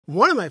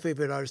One of my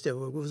favorite artists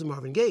ever was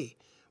Marvin Gaye.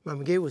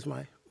 Marvin Gaye was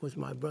my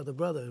brother.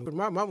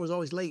 Marvin was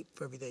always late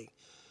for everything.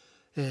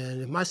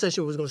 And if my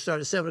session was going to start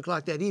at 7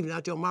 o'clock that evening,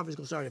 I told Marvin it was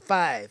going to start at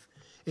 5.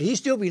 And he'd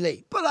still be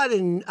late. But I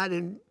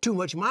didn't too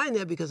much mind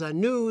that because I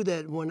knew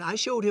that when I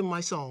showed him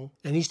my song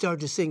and he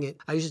started to sing it,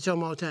 I used to tell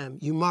him all the time,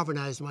 you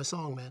Marvinized my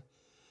song, man.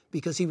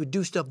 Because he would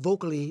do stuff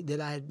vocally that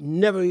I had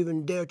never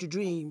even dared to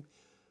dream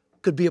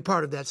could be a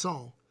part of that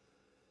song.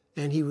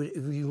 And he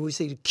would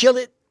say to kill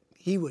it,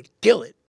 he would kill it.